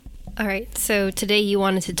All right, so today you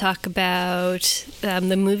wanted to talk about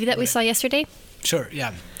the movie that we saw yesterday. Sure,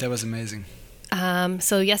 yeah, that was amazing.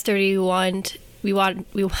 So yesterday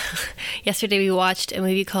yesterday we watched a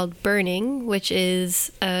movie called Burning, which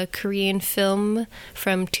is a Korean film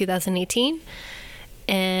from 2018,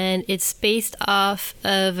 and it's based off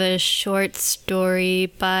of a short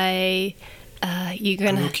story by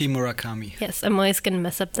Haruki Murakami. Yes, I'm always gonna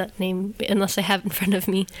mess up that name unless I have it in front of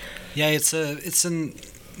me. Yeah, it's an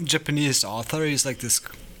Japanese author. He's like this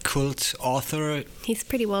cult author. He's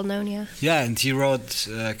pretty well known, yeah. Yeah, and he wrote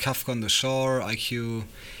Kafka on the Shore, IQ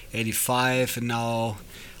 85, and now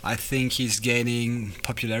I think he's gaining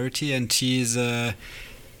popularity. And it's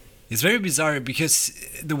very bizarre because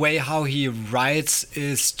the way how he writes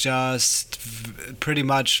is just pretty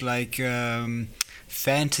much like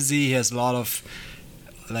fantasy. He has a lot of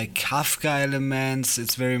like Kafka elements.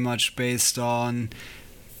 It's very much based on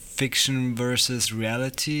fiction versus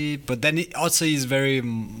reality, but then he's very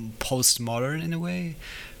postmodern in a way,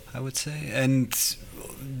 I would say. And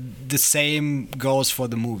the same goes for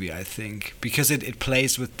the movie, I think, because it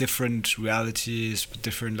plays with different realities, with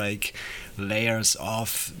different like layers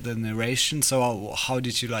of the narration. So how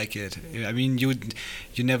did you like it? I mean, you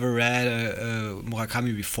never read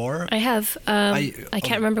Murakami before? I have. I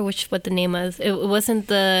can't remember what the name was. It wasn't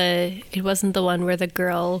the one where the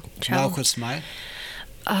girl traveled. Now Could Smile.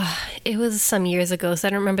 It was some years ago, so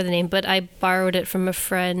I don't remember the name, but I borrowed it from a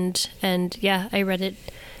friend, and yeah, I read it.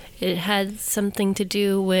 It had something to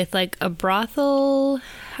do with like a brothel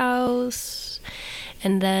house,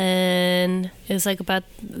 and then it was like about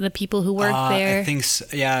the people who work there. I think so.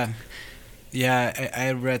 Yeah,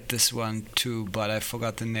 I read this one too, but I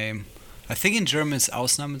forgot the name. I think in German it's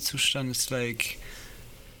Ausnahmezustand. It's like,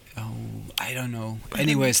 I don't know.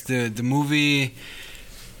 Anyways, the movie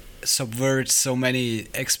subverts so many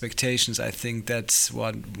expectations. I think that's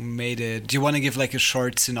what made it. Do you want to give like a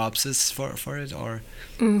short synopsis for it, or?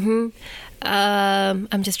 I'm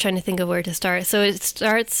just trying to think of where to start. So it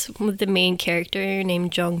starts with the main character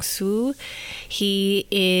named Jong-soo. He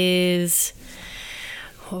is,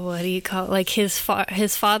 what do you call it? Like his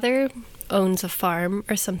father owns a farm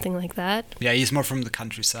or something like that. Yeah, he's more from the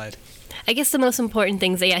countryside. I guess the most important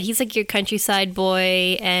things, he's like your countryside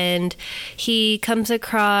boy, and he comes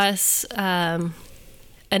across an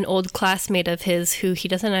old classmate of his who he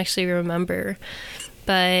doesn't actually remember,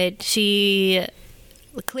 but she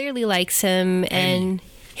clearly likes him and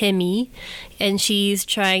Himi, and she's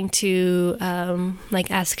trying to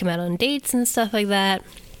ask him out on dates and stuff like that.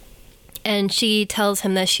 And she tells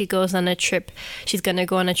him that she's going to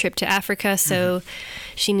go on a trip to Africa, so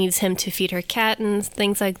she needs him to feed her cat and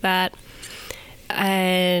things like that.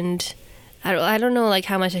 And I don't know like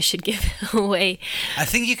how much I should give away. I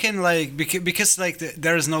think you can like because like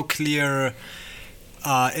there is no clear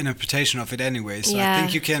interpretation of it anyway. So I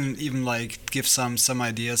think you can even like give some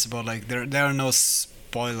ideas about like there are no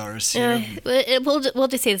spoilers here. We'll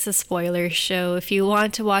just say it's a spoiler show. If you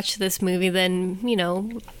want to watch this movie, then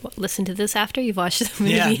listen to this after you've watched the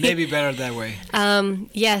movie. Yeah, maybe better that way.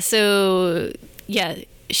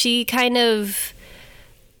 She kind of.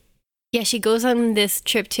 Yeah, she goes on this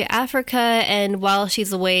trip to Africa, and while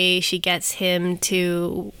she's away, she gets him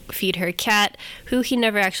to feed her cat, who he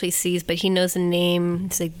never actually sees, but he knows the name.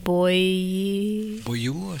 It's like Boyu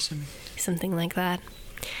or something? Something like that.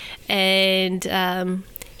 And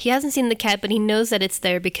he hasn't seen the cat, but he knows that it's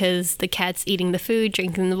there because the cat's eating the food,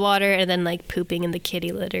 drinking the water, and then like pooping in the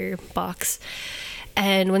kitty litter box.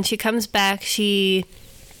 And when she comes back, she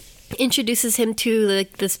introduces him to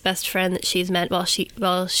like this best friend that she's met while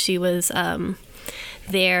she was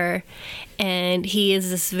there, and he is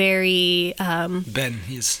this very Ben.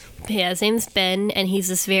 His name's Ben, and he's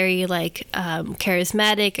this very like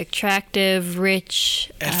charismatic, attractive, rich.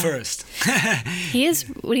 At first, he is.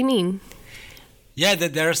 What do you mean? Yeah,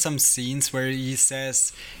 there are some scenes where he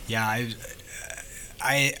says, I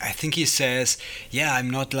think he says, I'm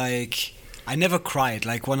not like. I never cried.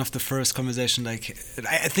 Like one of the first conversations, like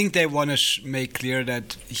I think they want to make clear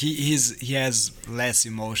that he has less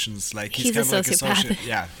emotions. Like he's kind a of sociopath. Like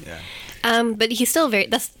yeah. But he's still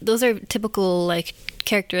those are typical like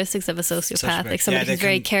characteristics of a sociopath. Like somebody who's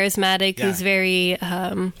very charismatic, who's very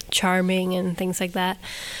charming and things like that.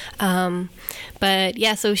 But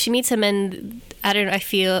yeah, so she meets him, and I don't know.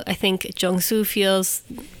 I think Jong-soo feels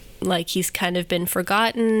like he's kind of been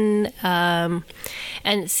forgotten, and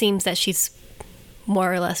it seems that she's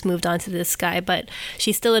more or less moved on to this guy, but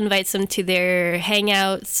she still invites him to their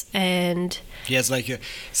hangouts. And yes,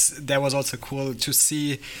 that was also cool to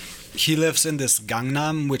see. He lives in this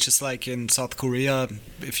Gangnam, which is like in South Korea,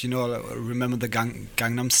 if you know, remember the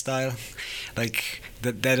Gangnam Style, like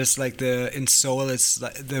that is like in Seoul, it's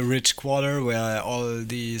like the rich quarter where all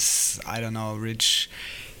these, I don't know, rich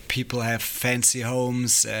people have fancy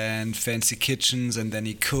homes and fancy kitchens, and then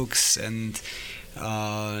he cooks, and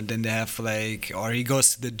then they have or he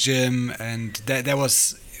goes to the gym, and that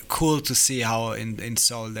was cool to see how in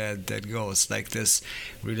Seoul that goes, like this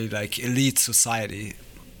really like elite society.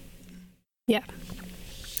 Yeah.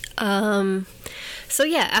 So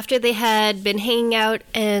yeah, after they had been hanging out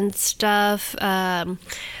and stuff,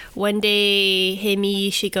 one day Hae-mi,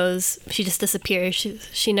 she just disappears.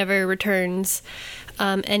 She never returns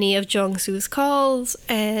any of Jong-soo's calls,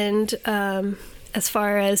 and as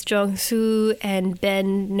far as Jong-soo and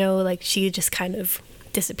Ben know, like she just kind of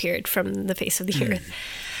disappeared from the face of the earth.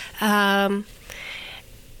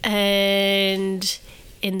 And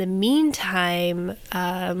in the meantime,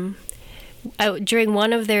 during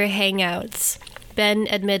one of their hangouts, Ben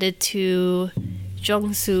admitted to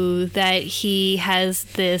Jong-soo that he has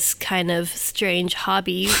this kind of strange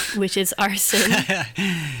hobby, which is arson.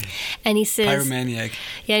 And he says, pyromaniac.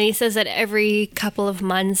 Yeah, and he says that every couple of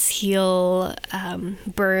months he'll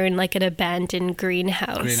burn like an abandoned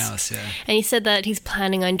greenhouse. Greenhouse, yeah. And he said that he's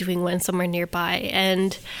planning on doing one somewhere nearby.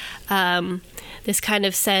 And this kind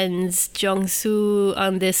of sends Jong-soo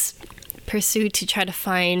on this pursuit to try to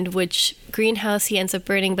find which greenhouse he ends up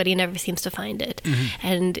burning, but he never seems to find it. Mm-hmm.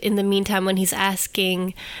 And in the meantime, when he's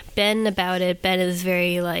asking Ben about it, Ben is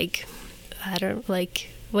very what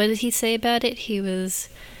did he say about it?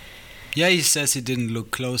 Yeah, he says he didn't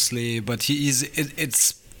look closely, but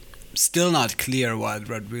it's still not clear what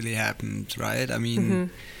really happened, right? I mean,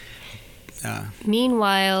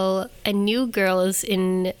 Meanwhile, a new girl is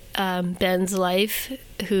in Ben's life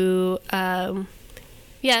who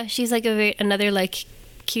she's like another like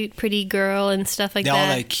cute, pretty girl and stuff like that. They're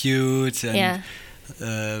all like cute, and yeah.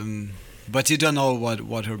 But you don't know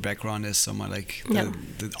what her background is. Someone like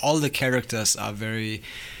all the characters are very.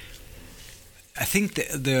 I think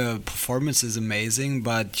the performance is amazing,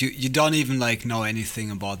 but you don't even like know anything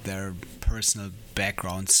about their personal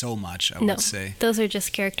background so much. I would say those are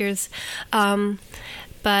just characters.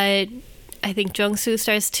 But I think Jong-soo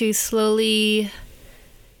starts to slowly.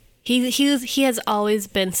 He has always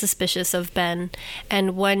been suspicious of Ben,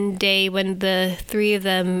 and one day when the three of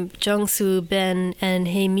them, Jong-soo, Ben, and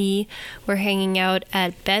Hae-mi, were hanging out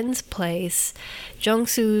at Ben's place,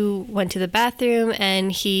 Jong-soo went to the bathroom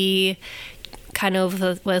and he kind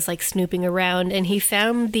of was like snooping around, and he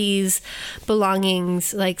found these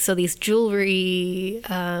belongings, these jewelry,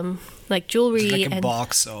 like a and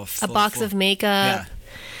box of makeup. Yeah.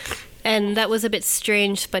 And that was a bit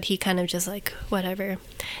strange, but he kind of just like, whatever.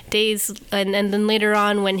 And then later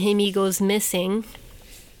on, when Hae-mi goes missing,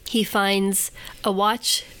 he finds a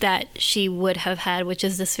watch that she would have had, which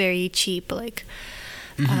is this very cheap, I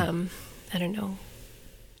don't know.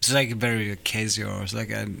 It's like very Casio, or it's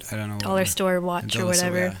like, I don't know. Dollar store watch or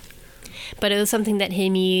whatever. Yeah. But it was something that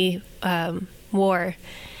Hae-mi wore.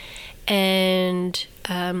 And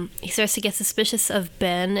he starts to get suspicious of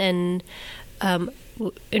Ben, and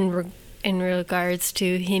in regards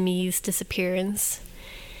to Hae-mi's disappearance,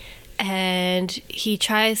 and he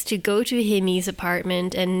tries to go to Hae-mi's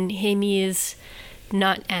apartment, and Hae-mi is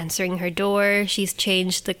not answering her door. She's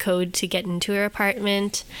changed the code to get into her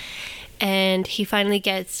apartment, and he finally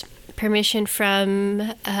gets permission from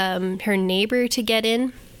her neighbor to get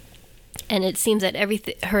in, and it seems that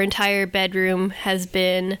her entire bedroom has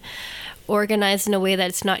been organized in a way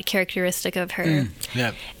that's not characteristic of her.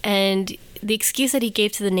 And the excuse that he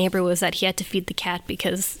gave to the neighbor was that he had to feed the cat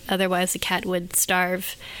because otherwise the cat would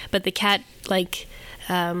starve. But the cat, the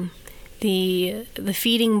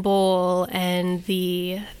feeding bowl and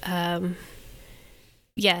the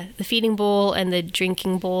feeding bowl and the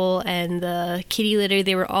drinking bowl and the kitty litter,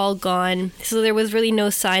 they were all gone. So there was really no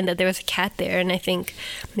sign that there was a cat there. And I think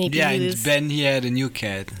maybe and Ben, he had a new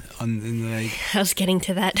cat. I was getting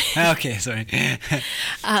to that. Okay, sorry.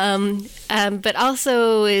 But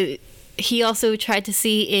also, he also tried to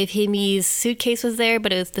see if Hae-mi's suitcase was there,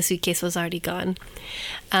 but the suitcase was already gone.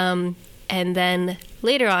 And then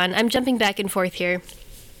later on, I'm jumping back and forth here,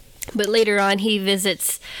 but later on he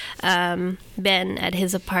visits Ben at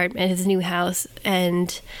his apartment, his new house,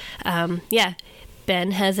 and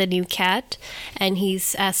Ben has a new cat, and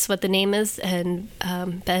he's asked what the name is, and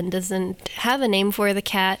Ben doesn't have a name for the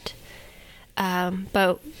cat.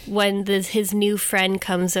 But when his new friend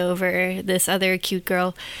comes over, this other cute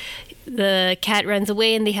girl, the cat runs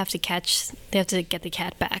away, and they have to get the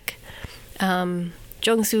cat back.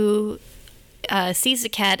 Jong-soo sees the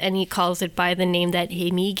cat, and he calls it by the name that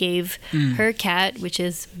Hae-mi gave her cat, which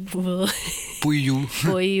is Buyu.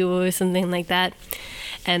 Boyu or something like that.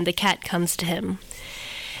 And the cat comes to him.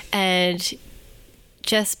 And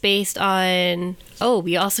just based on... Oh,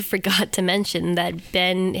 we also forgot to mention that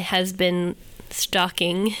Ben has been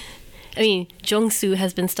stalking... I mean, Jong-soo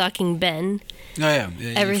has been stalking Ben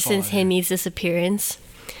ever since Hae-mi's disappearance.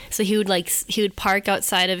 So he would park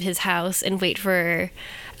outside of his house and wait for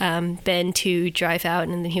Ben to drive out,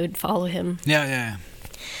 and then he would follow him. Yeah.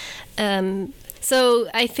 So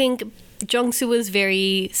I think Jong-soo was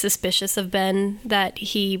very suspicious of Ben, that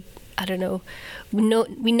he, I don't know,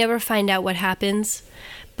 we never find out what happens,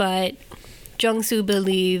 but Jong-soo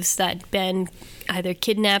believes that Ben either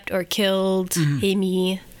kidnapped or killed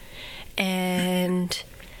Hae-mi, and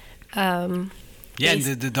and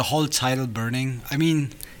the whole title Burning, I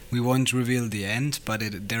mean, we won't reveal the end, but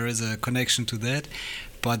there is a connection to that.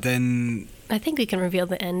 But then... I think we can reveal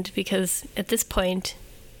the end, because at this point,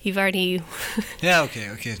 you've already... Yeah,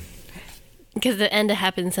 okay. Because the end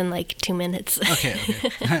happens in like 2 minutes. Okay.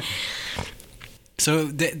 So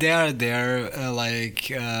they are there,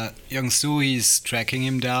 Young-soo, he's tracking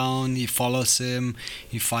him down, he follows him,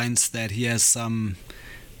 he finds that he has some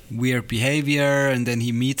weird behavior, and then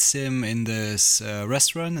he meets him in this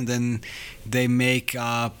restaurant, and then they make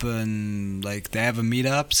up and they have a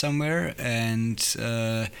meetup somewhere, and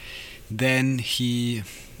then he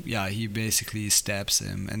basically stabs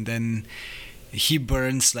him, and then he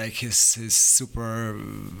burns his super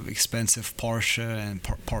expensive Porsche and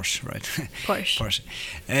Porsche, right? Porsche.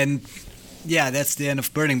 And that's the end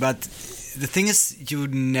of Burning. But the thing is, you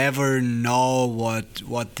never know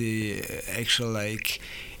what the actual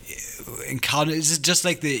encounter is. It just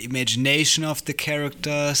the imagination of the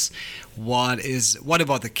characters? What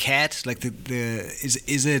about the cat?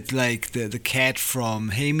 Is it the cat from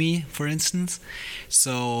Hae-mi, for instance?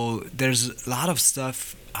 So there's a lot of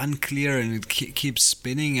stuff unclear, and it keeps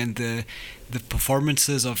spinning, and the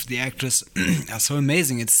performances of the actors are so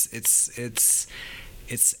amazing. It's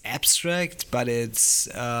abstract, but it's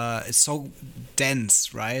so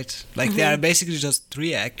dense, right? There are basically just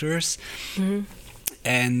 3 actors.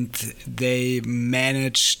 And they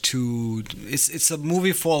manage to... It's a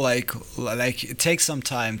movie for it takes some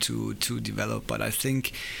time to develop, but I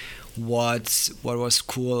think what was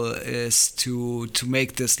cool is to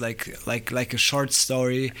make this like a short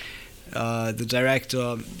story. The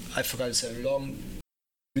director, I forgot his name,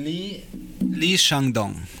 Lee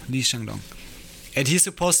Chang-dong, and he's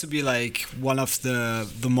supposed to be one of the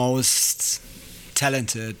most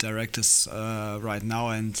talented directors right now,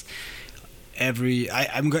 and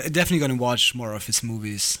I'm definitely going to watch more of his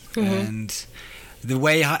movies. And the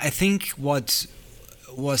way I think what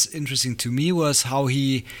was interesting to me was how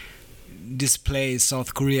he displays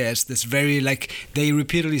South Korea as this very they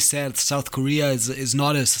repeatedly said South Korea is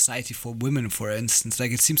not a society for women, for instance.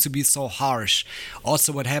 It seems to be so harsh.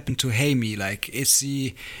 Also, what happened to Hae-mi?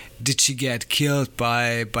 Did she get killed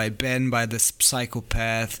by Ben, by this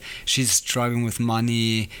psychopath? She's struggling with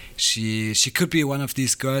money. She could be one of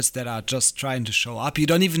these girls that are just trying to show up. You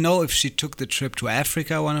don't even know if she took the trip to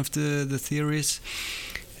Africa, one of the theories.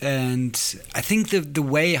 And I think the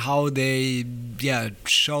way how they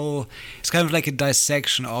show, it's kind of like a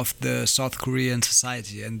dissection of the South Korean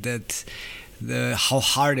society, and that how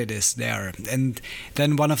hard it is there. And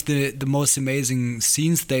then one of the most amazing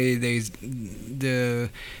scenes, this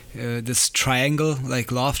triangle,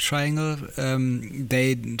 love triangle,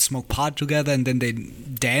 they smoke pot together, and then they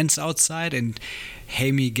dance outside, and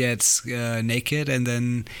Hae-mi gets naked, and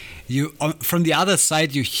then from the other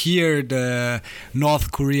side you hear the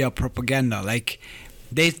North Korea propaganda.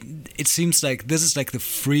 It seems like this is the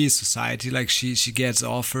free society. She gets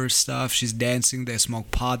offered stuff, she's dancing, they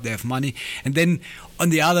smoke pot, they have money, and then on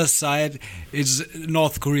the other side it's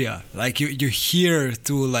North Korea. You hear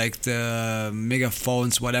through the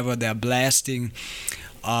megaphones, whatever they're blasting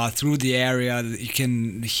through the area, you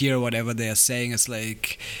can hear whatever they are saying.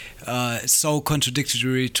 It's so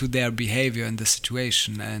contradictory to their behavior in the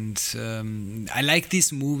situation, and I like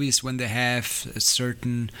these movies when they have a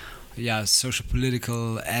certain social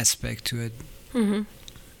political aspect to it.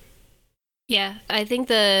 Yeah, I think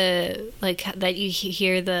that you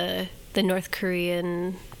hear the North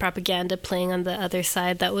Korean propaganda playing on the other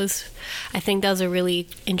side, I think that was a really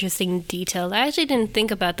interesting detail. I actually didn't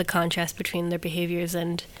think about the contrast between their behaviors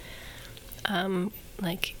and how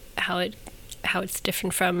it's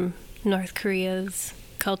different from North Korea's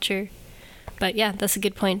culture. But yeah, that's a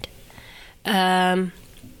good point.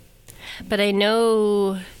 But I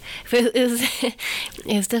know it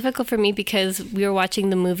was difficult for me because we were watching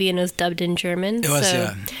the movie and it was dubbed in German. It was,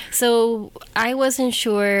 yeah. So I wasn't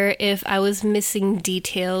sure if I was missing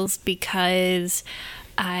details because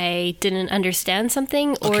I didn't understand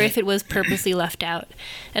something or Okay. if it was purposely left out.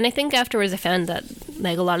 And I think afterwards I found that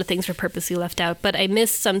like a lot of things were purposely left out, but I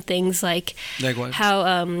missed some things like what?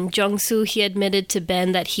 how Jong-soo, he admitted to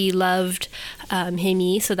Ben that he loved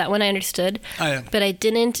Hae-mi, so that one I understood. Oh, yeah. But I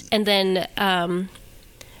didn't, and then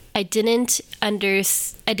I didn't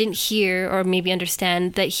hear or maybe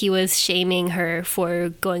understand that he was shaming her for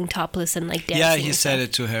going topless and like dancing. Yeah, he and said stuff.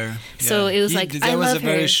 it to her. So Yeah. it was like, That I was love a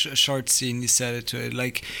very her. short scene. He said it to her.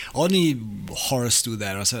 Like, only horrors do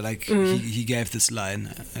that. Also, like, he gave this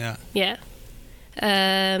line. Yeah. Yeah.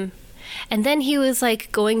 And then he was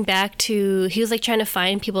like going back to, he was like trying to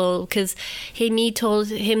find people because Hae-mi told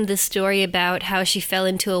him the story about how she fell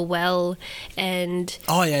into a well and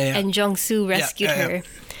Oh, yeah. and Jong-soo rescued yeah. her.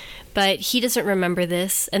 But he doesn't remember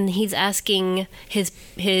this, and he's asking his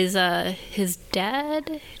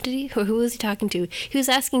dad. Did he? Who was he talking to? He was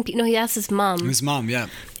asking. No, he asked his mom His mom, yeah.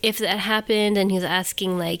 if that happened, and he was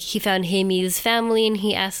asking like he found Hae-mi's family, and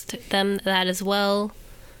he asked them that as well.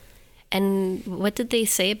 And what did they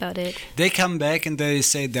say about it? They come back and they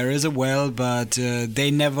say there is a well, but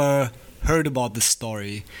they never heard about the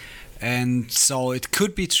story. And so it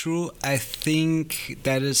could be true. I think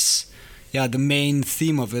that is, the main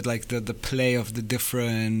theme of it, like the play of the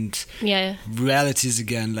different Yeah. realities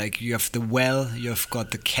again. Like you have the well, you have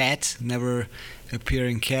got the cat, never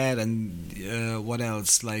appearing cat, and what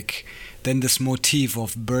else? Like then this motif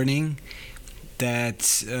of burning. That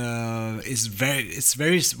is it's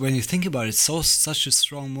very, when you think about it, such a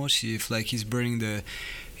strong motif. Like he's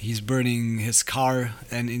burning his car,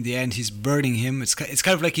 and in the end he's burning him. It's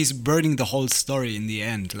kind of like he's burning the whole story in the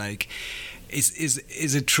end. Like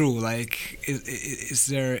is it true? Like is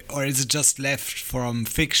there, or is it just left from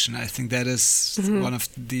fiction? I think that is one of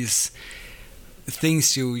these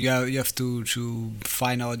things you have to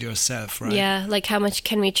find out yourself, right? Yeah, like how much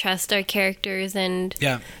can we trust our characters and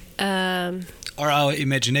or our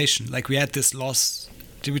imagination. Like we had this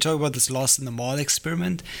did we talk about this Lost in the Mall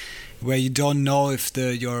experiment where you don't know if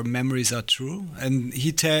your memories are true, and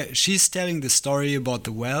she's telling the story about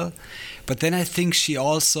the well, but then I think she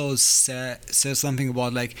also says something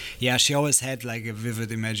about like, yeah, she always had like a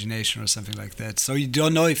vivid imagination or something like that. So you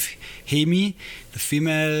don't know if Hae-mi, the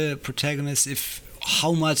female protagonist, if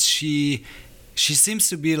how much she seems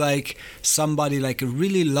to be like somebody, like a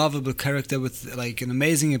really lovable character with like an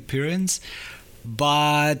amazing appearance,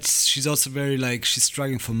 but she's also very like, she's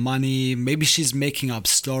struggling for money. Maybe she's making up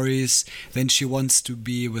stories. Then she wants to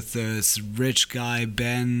be with this rich guy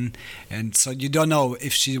Ben, and so you don't know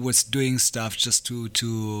if she was doing stuff just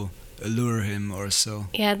to allure him or so.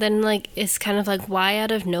 yeah, then like it's kind of like, why out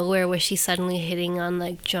of nowhere was she suddenly hitting on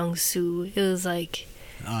like Jong-soo? It was like,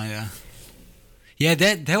 Oh yeah. Yeah,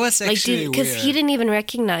 that was actually like, because weird. he didn't even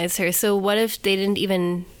recognize her. So what if they didn't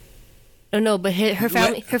even? Oh no, but her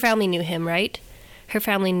family knew him, right? Her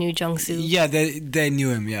family knew Jong-soo. Yeah, they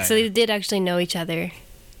knew him. Yeah. So they did actually know each other.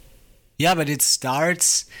 Yeah, but it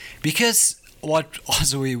starts because what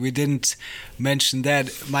also we didn't mention,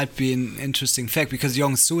 that might be an interesting fact, because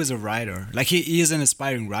Jong-soo is a writer. Like he is an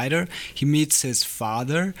aspiring writer. He meets his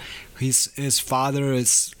father. His father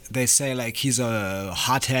is, they say, like he's a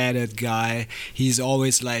hot-headed guy. He's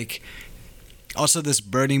always like, also this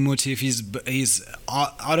burning motif. He's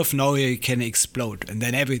out of nowhere he can explode, and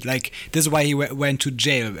then this is why he went to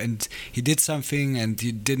jail, and he did something and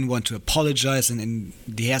he didn't want to apologize, and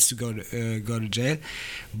he has to go to jail.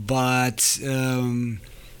 But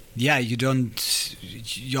yeah,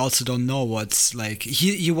 you also don't know what's like.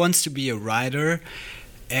 He wants to be a writer,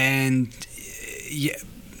 and yeah,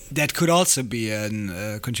 that could also be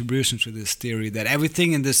a contribution to this theory that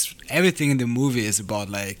everything in the movie is about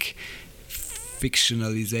like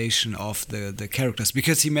fictionalization of the characters,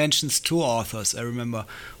 because he mentions two authors. I remember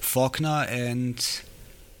Faulkner and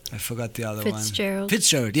I forgot the other Fitzgerald. one.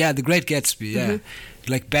 Fitzgerald, yeah, The Great Gatsby, yeah.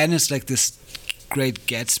 Like Ben is like this Great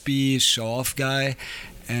Gatsby show-off guy,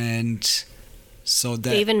 and so that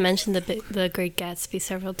They even mentioned the Great Gatsby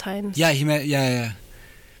several times. yeah, yeah.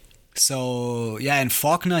 So yeah, and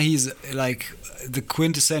Faulkner, he's like the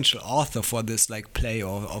quintessential author for this like play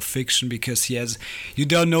or fiction, because he has, you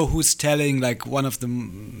don't know who's telling, like one of the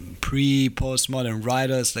pre-postmodern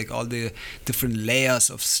writers, like all the different layers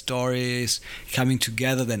of stories coming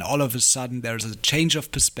together, then all of a sudden there's a change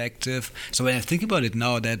of perspective. So when I think about it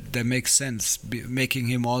now, that makes sense, making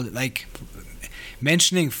him all like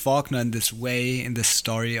mentioning Faulkner in this way in this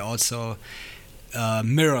story also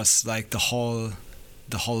mirrors like the whole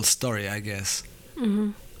story, I guess.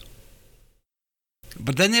 Mm-hmm.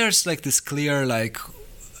 But then there's like this clear, like,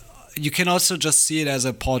 you can also just see it as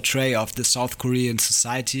a portray of the South Korean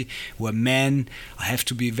society where men have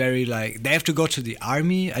to be very like, they have to go to the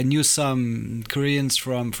army. I knew some Koreans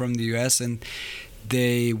from the US, and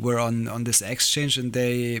they were on this exchange, and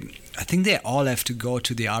I think they all have to go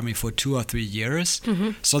to the army for 2 or 3 years.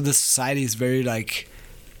 Mm-hmm. So the society is very like,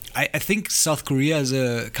 I think South Korea is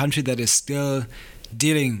a country that is still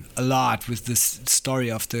dealing a lot with this story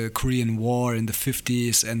of the Korean War in the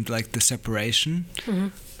 50s and like the separation. Mm-hmm.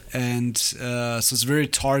 And so it's a very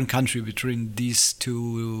torn country between these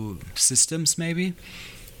two systems, maybe.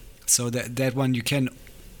 So that one, you can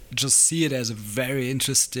just see it as a very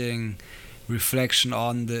interesting reflection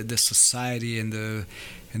on the society and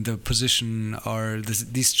the position, or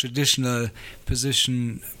these traditional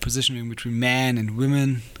positioning between men and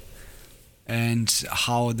women, and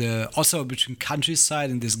how also between countryside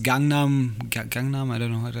and this Gangnam, I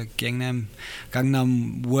don't know how to,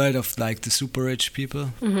 Gangnam world of like the super rich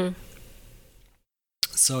people. Mm-hmm.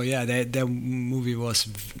 So yeah, that movie was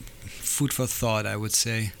food for thought, I would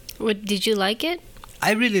say. What, did you like it?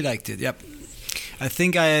 I really liked it. Yep. I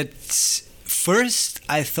think first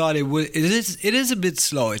I thought it is a bit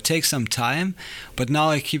slow. It takes some time, but now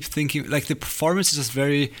I keep thinking like the performance is just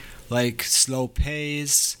very like slow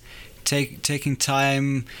pace. Taking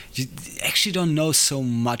time. You actually don't know so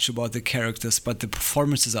much about the characters, but the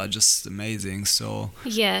performances are just amazing. So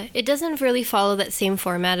yeah, it doesn't really follow that same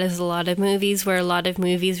format as a lot of movies, where a lot of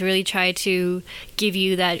movies really try to give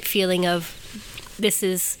you that feeling of this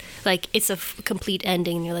is like it's a complete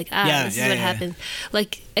ending, and you're like, this is what happened.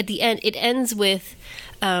 Like at the end, it ends with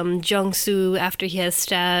Jung-soo after he has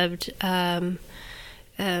stabbed Ben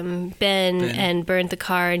and burned the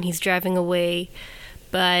car, and he's driving away,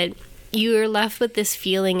 but you're left with this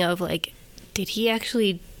feeling of like, did he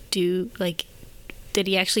actually do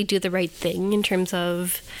the right thing in terms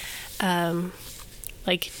of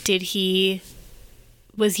like,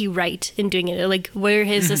 was he right in doing it? Like, were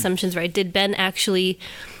his assumptions right? Is Ben actually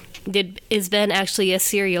a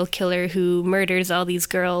serial killer who murders all these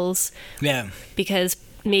girls? Yeah. Because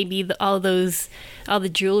maybe all the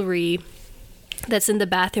jewelry that's in the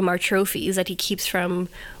bathroom are trophies that he keeps from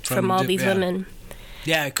all these women.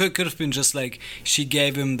 Yeah, it could have been just like she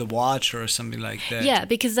gave him the watch or something like that. Yeah,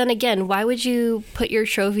 because then again, why would you put your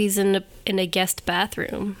trophies in a guest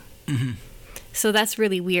bathroom? Mm-hmm. So that's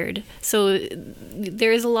really weird. So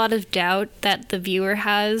there is a lot of doubt that the viewer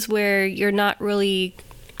has, where you're not really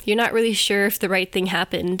sure if the right thing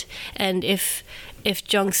happened, and if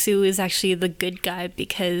Jung-soo is actually the good guy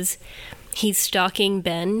because he's stalking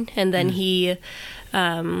Ben, and then he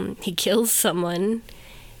kills someone,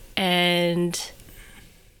 and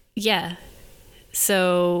yeah.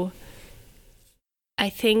 So I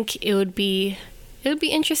think it would be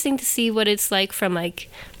interesting to see what it's like from like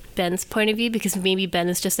Ben's point of view, because maybe Ben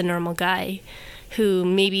is just a normal guy who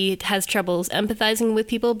maybe has troubles empathizing with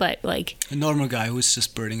people, but like a normal guy who's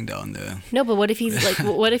just burning down the... No, but what if he's like,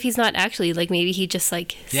 what if he's not actually, like, maybe he just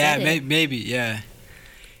like said it. Maybe, yeah.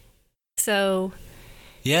 So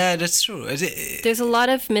yeah, that's true. There's a lot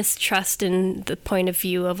of mistrust in the point of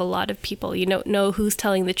view of a lot of people. You don't know who's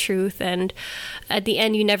telling the truth, and at the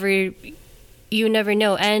end you never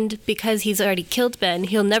know. And because he's already killed Ben,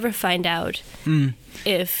 he'll never find out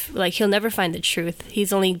if, like, he'll never find the truth.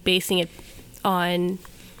 He's only basing it on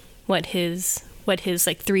what his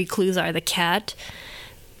like 3 clues are: the cat,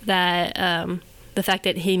 that the fact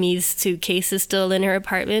that Haimy's suitcase is still in her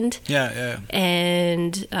apartment,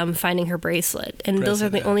 and finding her bracelet, and those are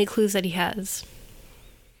the only clues that he has.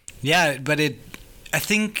 Yeah, but I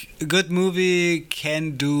think a good movie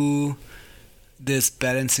can do this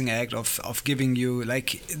balancing act of giving you,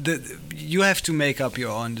 like, you have to make up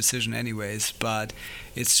your own decision anyways, but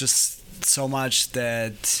it's just so much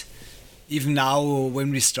that even now when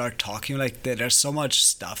we start talking like that, there's so much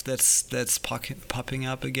stuff that's popping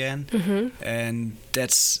up again, and I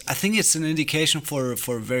think it's an indication for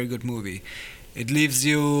a very good movie. It leaves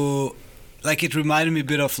you, like, it reminded me a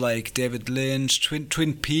bit of like David Lynch,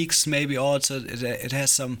 Twin Peaks maybe also. It has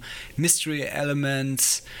some mystery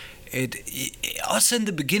elements. It also in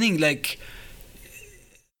the beginning, like,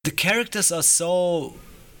 the characters are so,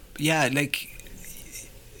 yeah, like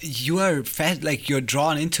you are like you're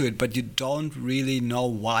drawn into it, but you don't really know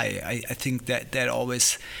why. I think that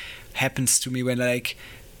always happens to me when like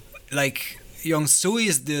Young Soo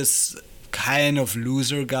is this kind of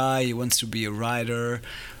loser guy. He wants to be a writer,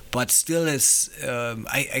 but still is.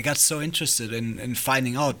 I got so interested in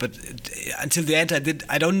finding out, but until the end,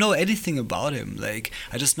 I don't know anything about him. Like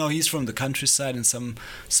I just know he's from the countryside and some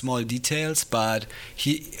small details, but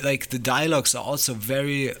he like the dialogues are also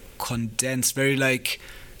very condensed, very like.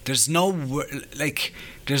 There's no word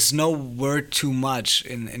too much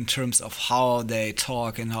in terms of how they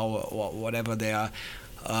talk and how whatever they are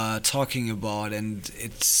talking about, and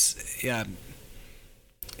it's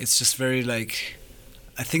just very like,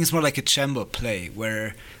 I think it's more like a chamber play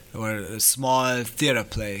or a small theater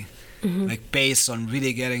play, like based on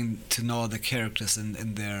really getting to know the characters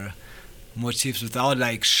and their motifs without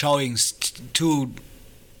like showing too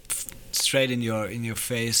straight in your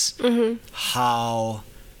face how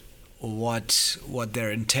what their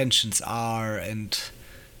intentions are, and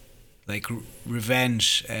like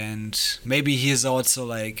revenge, and maybe he is also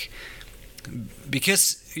like,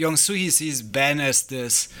 because Young Soo he's banned as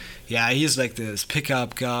this, he's like this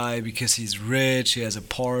pickup guy because he's rich, he has a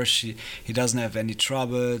Porsche, he doesn't have any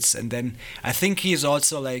troubles, and then I think he's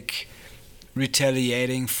also like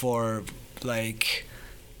retaliating for like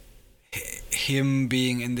him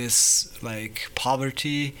being in this like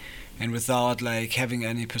poverty and without like having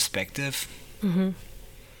any perspective.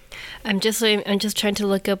 I'm just trying to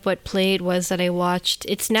look up what play it was that I watched.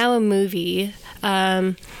 It's now a movie,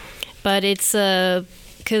 but it's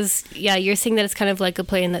because you're saying that it's kind of like a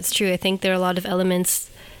play, and that's true. I think there are a lot of elements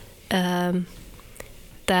that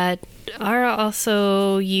are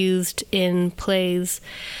also used in plays.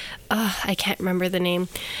 I can't remember the name.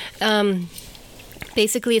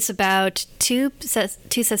 Basically, it's about two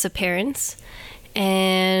sets of parents,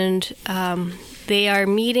 and they are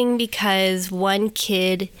meeting because one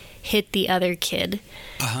kid hit the other kid.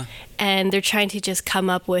 And they're trying to just come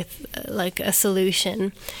up with like a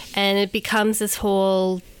solution, and it becomes this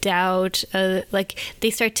whole doubt. Like they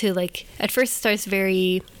start to like, at first it starts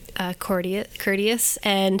very courteous,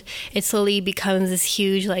 and it slowly becomes this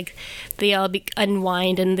huge, like they all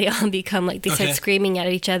unwind and they all become like, they start screaming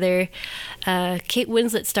at each other. Kate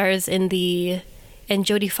Winslet stars in and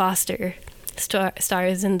Jodie Foster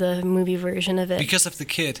stars in the movie version of it. Because of the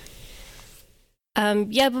kid.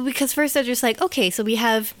 But because first they're just like, okay, so we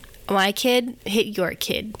have my kid hit your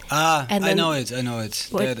kid. And then, I know it.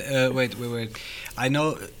 That, wait. I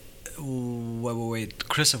know. Wait.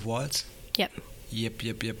 Christoph Waltz. Yep.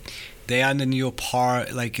 They are in the new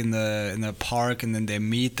park, like in the park, and then they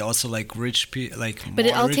meet also like rich people, like. But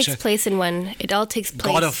it all takes place in one. It all takes place.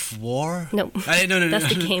 God of War. No. No.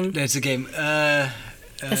 That's the game. That's the game.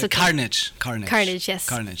 That's Carnage. Carnage, yes.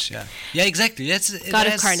 Carnage, yeah. Yeah, exactly. God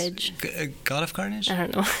of Carnage. God of Carnage? I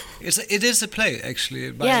don't know. It is a play,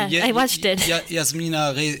 actually. By I watched it.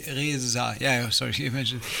 Yasmina Reza. Yeah, sorry, you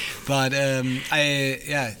mentioned. But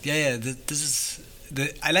this is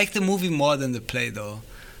I like the movie more than the play, though.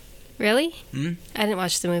 Really? I didn't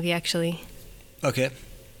watch the movie, actually. Okay.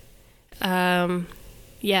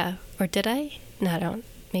 Yeah. Or did I? No, I don't.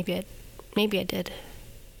 Maybe I did.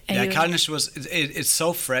 Carnage was it's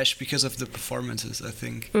so fresh because of the performances, I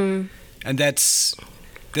think, and that's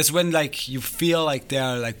when like you feel like they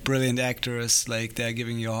are like brilliant actors, like they're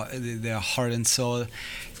giving you their heart and soul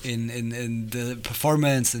in the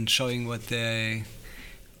performance and showing what they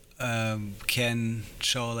can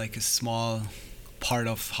show, like a small part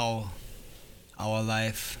of how our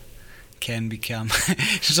life can become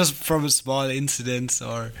just from a small incident.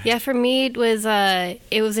 Or for me it was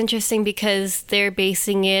interesting because they're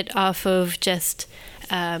basing it off of just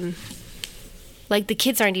like the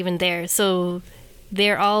kids aren't even there, so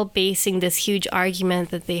they're all basing this huge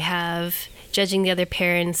argument that they have, judging the other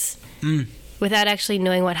parents without actually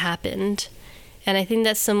knowing what happened. And I think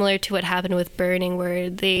that's similar to what happened with Burning, where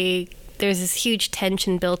there's this huge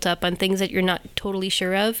tension built up on things that you're not totally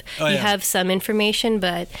sure of. You have some information,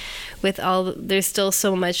 but there's still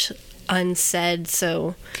so much unsaid.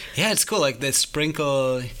 So it's cool. Like they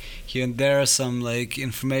sprinkle here and there some like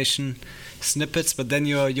information snippets, but then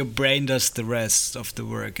your brain does the rest of the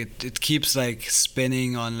work. It keeps like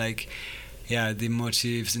spinning on like the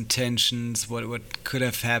motives, intentions, what could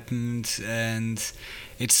have happened, and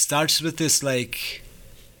it starts with this like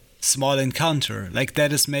small encounter. Like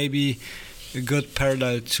that is maybe a good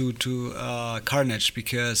parallel to Carnage,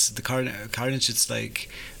 because the Carnage, it's like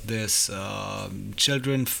this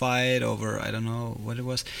children fight over, I don't know what it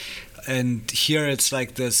was, and here it's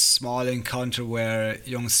like this small encounter where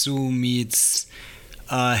Young Soo meets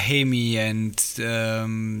Hammy and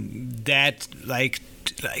that like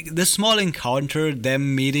the small encounter,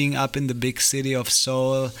 them meeting up in the big city of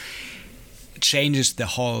Seoul, changes the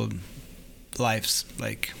whole lives,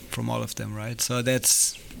 like from all of them, right? So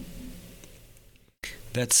that's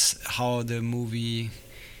how the movie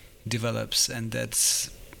develops, and that's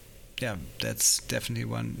definitely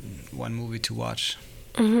one movie to watch.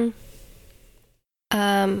 Mm-hmm.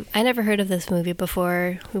 I never heard of this movie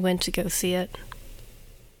before we went to go see it.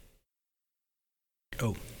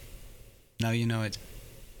 Oh, now you know it.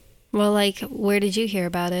 Well, like, where did you hear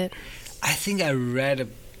about it? I think I read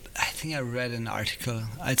an article.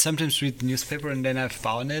 I'd sometimes read the newspaper and then I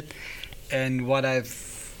found it. And what I've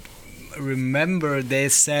remember, they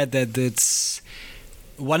said that it's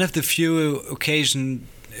one of the few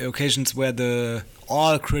occasions where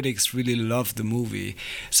all critics really love the movie.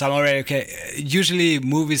 So I'm already okay. Usually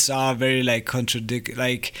movies are very like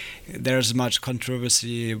there's much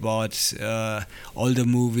controversy about all the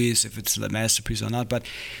movies, if it's a masterpiece or not. But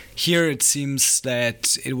here it seems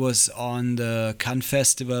that it was on the Cannes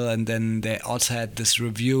Festival, and then they also had this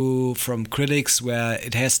review from critics where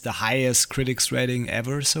it has the highest critics rating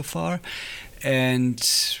ever so far. And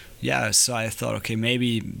yeah, so I thought, okay,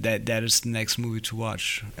 maybe that is the next movie to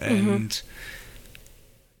watch. And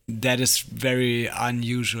that is very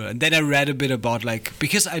unusual. And then I read a bit about, like,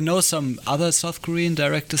 because I know some other South Korean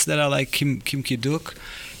directors that are like Kim Ki-duk.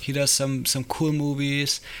 He does some cool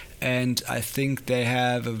movies, and I think they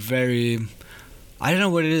have a very, I don't know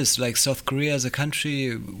what it is, like South Korea as a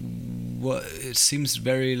country, it seems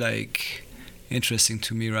very like interesting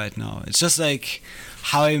to me right now. It's just like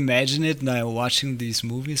how I imagine it now watching these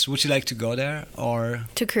movies. Would you like to go there or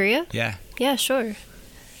to Korea? Yeah. Yeah, sure.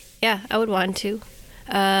 Yeah, I would want to.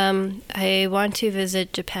 I want to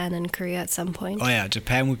visit Japan and Korea at some point. Oh yeah,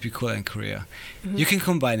 Japan would be cool, and Korea. You can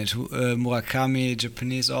combine it. Murakami,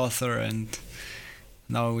 Japanese author, and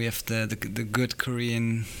now we have the good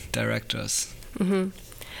Korean directors.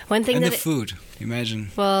 One thing and the food.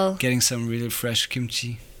 Imagine getting some really fresh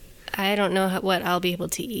kimchi. I don't know what I'll be able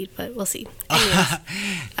to eat, but we'll see.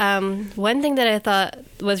 Anyways, one thing that I thought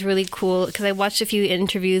was really cool, because I watched a few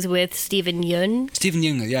interviews with Steven Yeun. Steven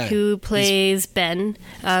Yeun, yeah. Who plays Ben.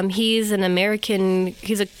 He's an American,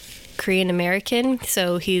 he's a Korean American,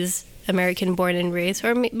 so he's American born and raised,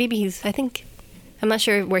 or maybe I'm not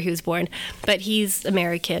sure where he was born, but he's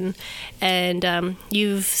American, and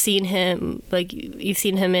you've seen him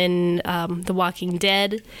in The Walking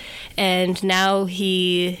Dead, and now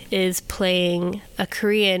he is playing a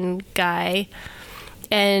Korean guy.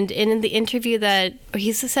 And in the interview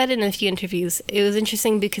he said in a few interviews, it was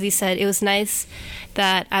interesting because he said it was nice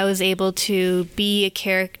that I was able to be a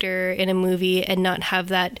character in a movie and not have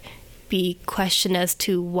that be questioned as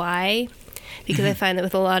to why, because I find that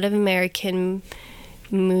with a lot of American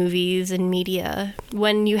movies and media,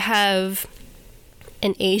 when you have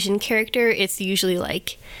an Asian character, it's usually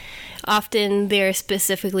like often they're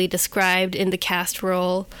specifically described in the cast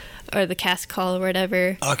role or the cast call or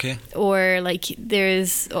whatever. Okay. Or like there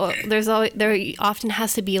often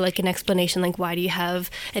has to be like an explanation, like why do you have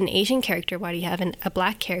an Asian character, why do you have a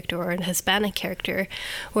black character or a Hispanic character.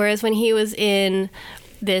 Whereas when he was in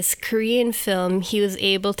this Korean film, he was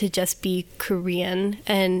able to just be Korean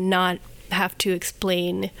and not have to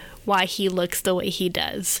explain why he looks the way he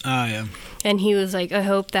does. Yeah. And he was like, I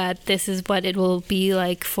hope that this is what it will be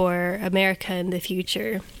like for America in the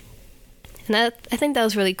future. And I think that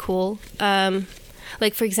was really cool.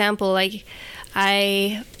 Like, for example, like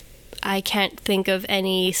I can't think of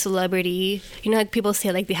any celebrity, like people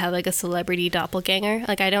say like they have like a celebrity doppelganger.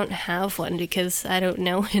 Like I don't have one because I don't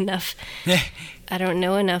know enough. I don't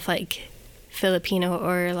know enough like Filipino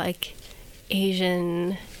or like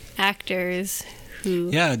Asian actors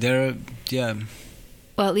who well,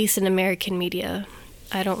 at least in American media.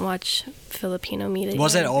 I don't watch Filipino media.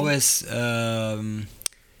 Was it always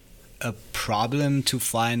a problem to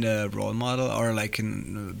find a role model, or like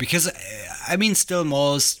because I mean still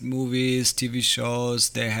most movies, TV shows,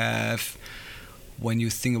 they have, when you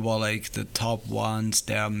think about like the top ones,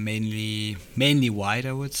 they are mainly white,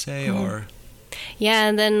 I would say. Or yeah,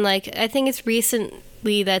 and then like I think it's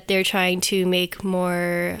recently that they're trying to make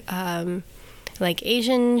more like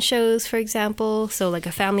Asian shows, for example. So like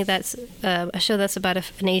a family that's a show that's about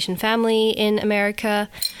an Asian family in America.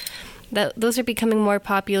 Those are becoming more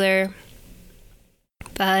popular.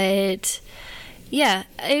 But yeah,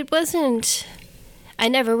 it wasn't, I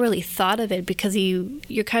never really thought of it because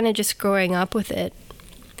you're kind of just growing up with it.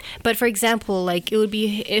 But for example, like it would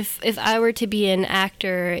be if I were to be an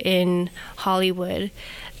actor in Hollywood,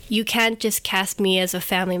 you can't just cast me as a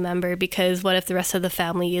family member, because what if the rest of the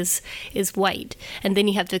family is white? And then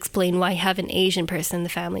you have to explain why you have an Asian person in the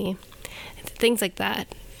family. Things like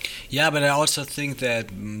that. Yeah, but I also think that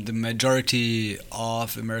the majority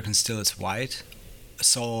of Americans still is white.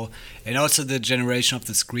 So, and also the generation of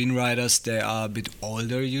the screenwriters, they are a bit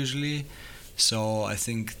older usually. So I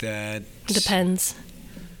think that... Depends.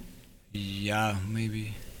 Yeah,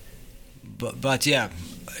 maybe. But yeah,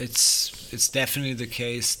 it's definitely the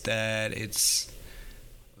case that it's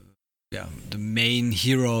the main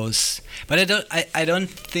heroes. But I don't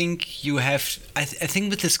think you have. I think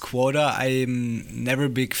with this quota, I'm never a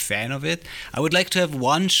big fan of it. I would like to have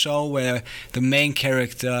one show where the main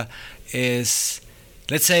character is,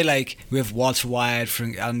 let's say, like we have Walter White,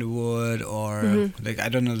 Frank Underwood, or like I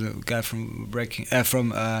don't know, the guy from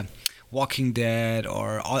Walking Dead,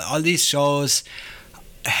 or all these shows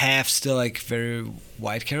have still like very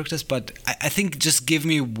white characters. But I think just give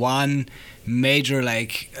me one major,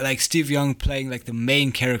 like Steve Young playing like the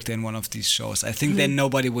main character in one of these shows. I think then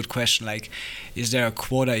nobody would question like, is there a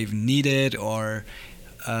quota even needed, or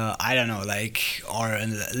I don't know, like, or a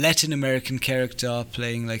Latin American character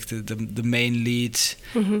playing like the main lead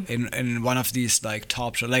in one of these like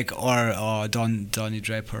top shows, like or Donnie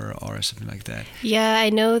Draper or something like that. Yeah,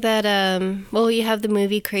 I know that. Well, you have the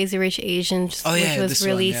movie Crazy Rich Asians, which was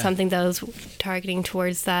really something that was targeting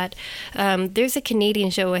towards that. There's a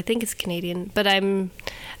Canadian show. I think it's Canadian, but I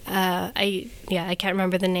can't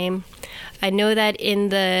remember the name. I know that in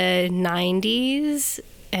the 90s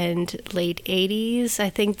and late 80s, I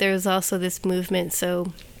think there's also this movement.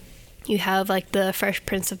 So you have like the Fresh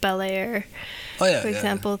Prince of Bel-Air, for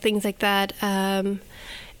example, things like that. And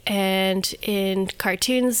in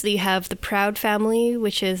cartoons, you have the Proud Family,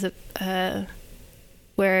 which is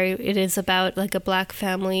where it is about like a black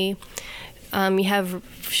family. You have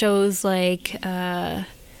shows like I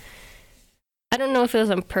don't know if it was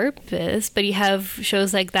on purpose, but you have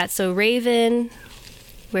shows like That's So Raven,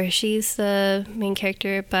 where she's the main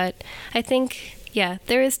character. But I think,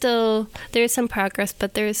 there is some progress,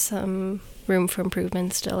 but there is some room for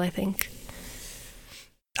improvement still, I think.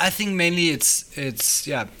 I think mainly it's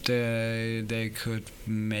they could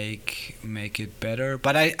make it better.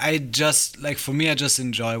 But I just, like, for me, I just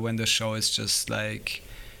enjoy when the show is just like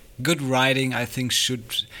good writing. I think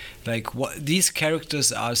should, like, what these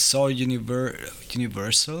characters are so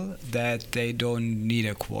universal that they don't need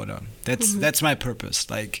a quota. That's my purpose.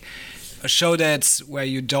 Like a show that's where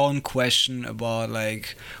you don't question about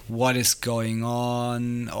like what is going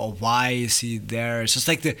on or why is he there. It's just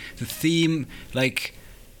like the theme, like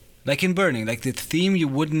in Burning, like the theme you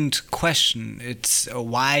wouldn't question. It's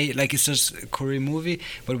why, like it's just a Korean movie,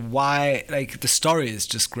 but why, like the story is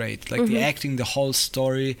just great. Like the acting, the whole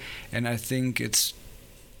story, and I think it's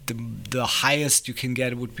the highest you can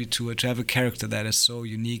get would be to have a character that is so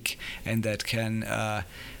unique and that can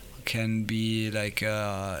be like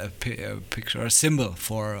a picture or a symbol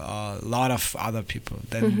for a lot of other people.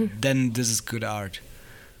 Then this is good art.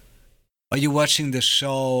 Are you watching the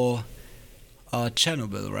show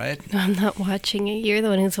Chernobyl, right? I'm not watching it. You're the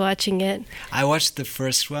one who's watching it. I watched the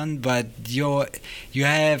first one, but you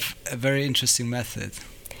have a very interesting method.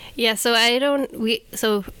 Yeah, so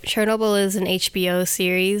Chernobyl is an HBO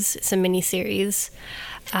series. It's a mini-series.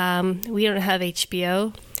 We don't have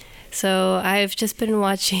HBO. So I've just been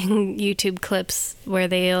watching YouTube clips where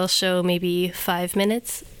they'll show maybe 5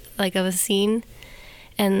 minutes like of a scene.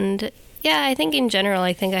 And yeah, I think in general,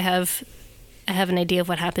 I have an idea of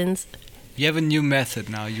what happens. You have a new method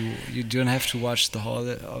now. You don't have to watch the whole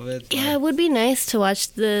of it. Yeah, it would be nice to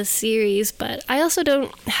watch the series, but I also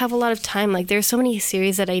don't have a lot of time. Like there's so many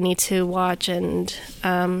series that I need to watch, and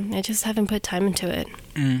I just haven't put time into it.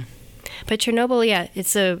 But Chernobyl,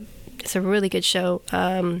 it's a really good show.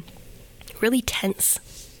 Really tense.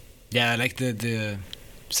 Yeah, like the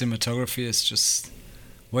cinematography is just.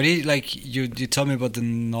 What do you like? You told me about the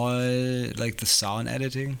noise, like the sound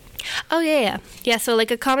editing. Oh yeah. So like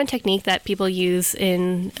a common technique that people use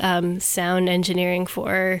in sound engineering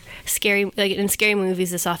for scary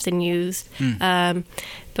movies is often used.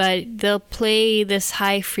 But they'll play this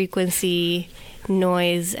high frequency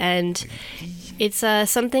noise, and it's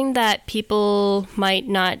something that people might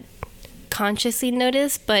not consciously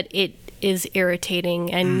notice, but it is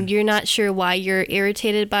irritating, and you're not sure why you're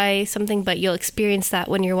irritated by something, but you'll experience that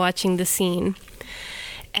when you're watching the scene.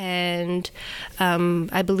 And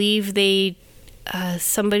I believe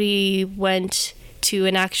somebody went to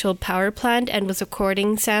an actual power plant and was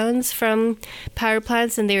recording sounds from power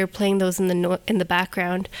plants, and they were playing those in the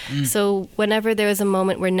background. So whenever there was a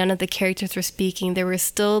moment where none of the characters were speaking, there was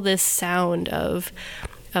still this sound of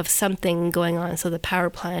of something going on. So the power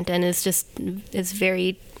plant, and it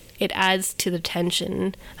adds to the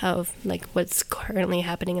tension of like what's currently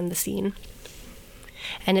happening in the scene.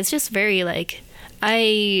 And it's just very like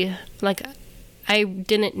I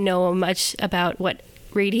didn't know much about what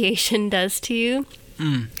radiation does to you.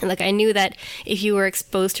 Like I knew that if you were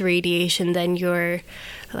exposed to radiation, then you're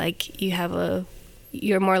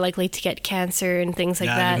more likely to get cancer and things like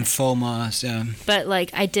that. Lymphomas, yeah. But like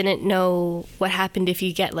I didn't know what happened if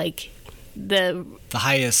you get like the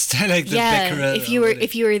highest, like the becquerel. If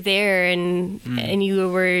you were there and you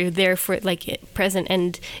were there for like present,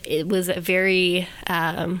 and it was a very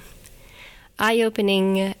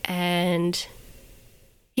eye-opening, and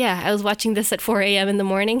yeah, I was watching this at 4 a.m. in the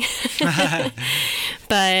morning.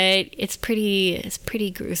 But it's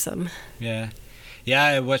pretty gruesome. Yeah.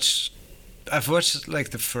 I've watched like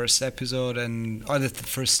the first episode or the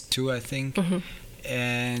first two, I think. Mm-hmm.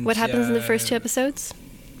 And what happens in the first two episodes?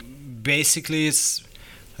 Basically, it's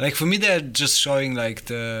like, for me, they're just showing like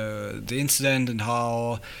the incident and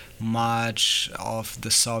how much of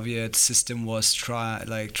the Soviet system was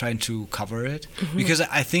trying to cover it. Mm-hmm. Because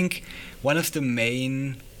I think one of the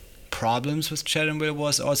main problems with Chernobyl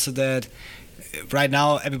was also that right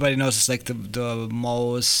now everybody knows it's like the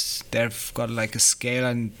most, they've got like a scale,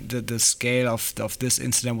 and the scale of this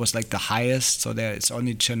incident was like the highest, so there it's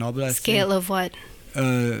only Chernobyl, I think. Scale of what?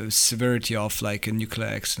 Severity of like a nuclear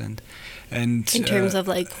accident. And in terms of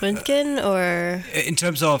like Röntgen, or in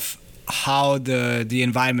terms of how the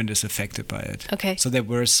environment is affected by it. Okay. So there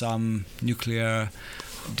were some nuclear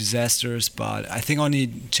disasters, but I think only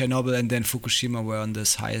Chernobyl and then Fukushima were on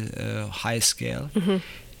this high scale. Mm-hmm.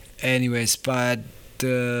 Anyways, but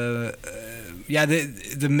the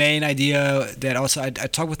main idea that also I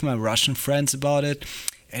talked with my Russian friends about it,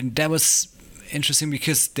 and that was interesting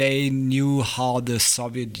because they knew how the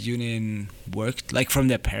Soviet Union worked, like from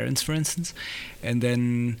their parents, for instance, and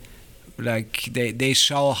then like they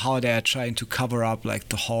show how they are trying to cover up like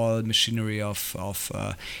the whole machinery of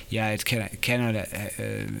it cannot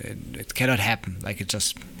happen, like it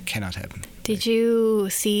just cannot happen. Did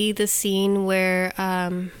you see the scene where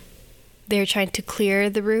they're trying to clear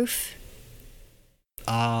the roof?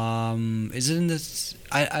 Is it in this?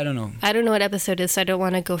 I don't know. I don't know what episode it is, so I don't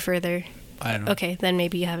want to go further. I don't know. Okay, then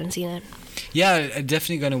maybe you haven't seen it. Yeah, I'm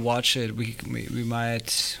definitely gonna watch it. We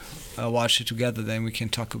might watch it together, then we can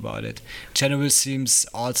talk about it. Chernobyl seems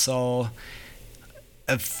also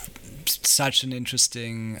such an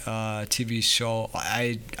interesting TV show.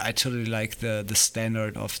 I totally like the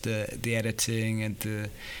standard of the editing, and the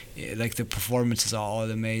performances are all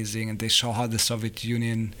amazing, and they show how the Soviet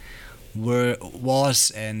Union was,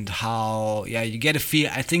 and how you get a feel.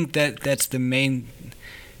 I think that's the main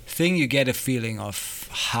thing. You get a feeling of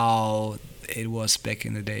how it was back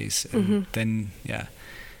in the days, and then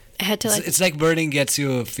I had to it's like Burning gets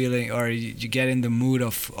you a feeling, or you get in the mood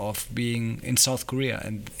of being in South Korea,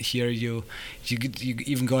 and here you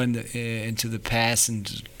even go into the past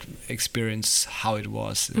and experience how it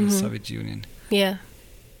was in the Soviet Union. Yeah.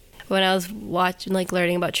 When I was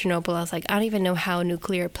learning about Chernobyl, I was like, I don't even know how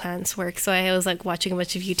nuclear plants work. So I was like watching a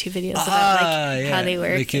bunch of YouTube videos about how they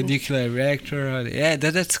work. Like a nuclear reactor.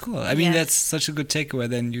 That's cool. I mean, that's such a good takeaway.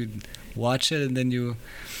 Then you watch it and then you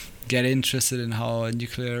get interested in how a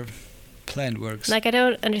nuclear plant works. Like, I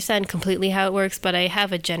don't understand completely how it works, but I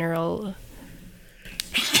have a general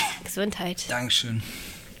Gesundheit. Dankeschön.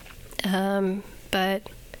 But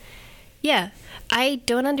yeah, I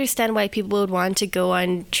don't understand why people would want to go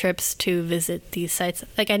on trips to visit these sites.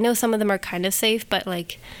 Like, I know some of them are kind of safe, but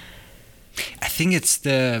like, I think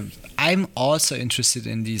I'm also interested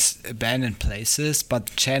in these abandoned places, but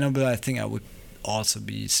Chernobyl, I think I would also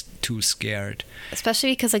be too scared.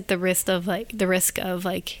 Especially because like the risk of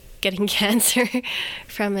getting cancer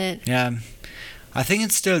from it. Yeah, I think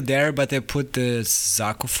it's still there, but they put this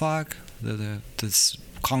sarcophag, this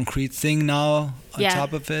concrete thing now on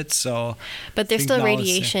top of it. So, but there's still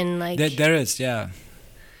radiation. There is, yeah.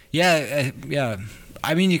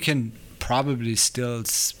 I mean, you can probably still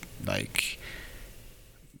like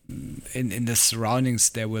in the surroundings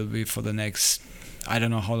there will be for the next. I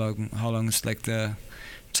don't know how long is like the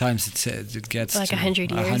times it gets like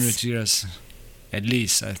 100 years. 100 years, at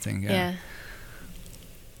least, I think. Yeah.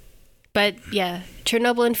 But yeah,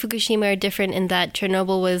 Chernobyl and Fukushima are different in that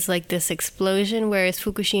Chernobyl was like this explosion, whereas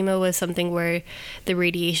Fukushima was something where the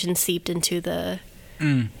radiation seeped into the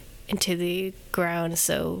ground,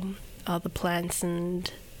 so all the plants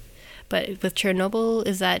and. But with Chernobyl,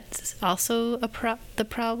 is that also the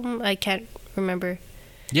problem? I can't remember.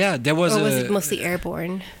 Yeah, there was. Or was it mostly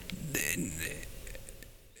airborne?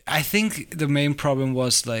 I think the main problem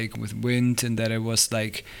was like with wind, and that it was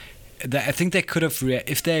like that. I think they could have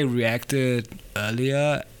if they reacted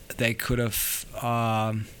earlier, they could have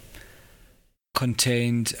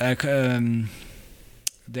contained.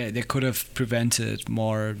 They could have prevented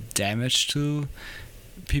more damage to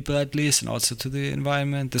people at least, and also to the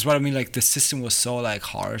environment. That's what I mean. Like the system was so like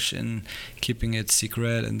harsh in keeping it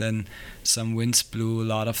secret, and then some winds blew a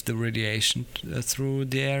lot of the radiation through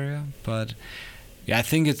the area. But yeah, I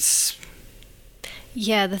think it's.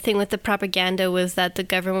 Yeah, the thing with the propaganda was that the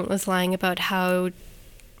government was lying about how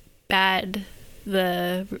bad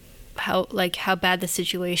how bad the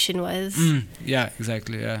situation was. Yeah,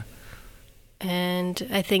 exactly. Yeah. And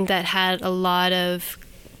I think that had a lot of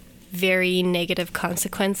very negative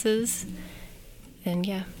consequences. And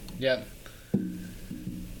yeah. Yeah.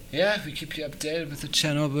 Yeah, we keep you updated with the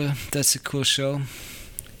Chernobyl. That's a cool show.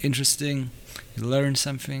 Interesting. You learn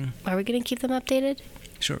something. Are we going to keep them updated?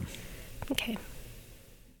 Sure. Okay.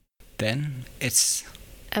 Then it's...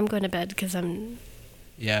 I'm going to bed because I'm...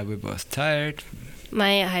 Yeah, we're both tired.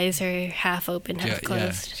 My eyes are half open, half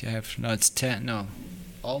closed. Yeah, no, it's 10. No,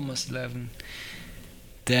 almost 11.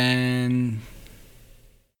 Then...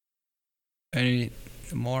 Any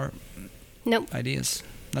more Nope. ideas?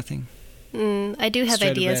 Nothing? I do have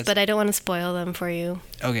Straight ideas, to bed. but I don't want to spoil them for you.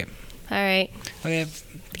 Okay. All right. Okay.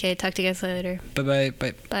 Okay, talk to you guys later. Bye-bye.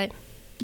 Bye. Bye.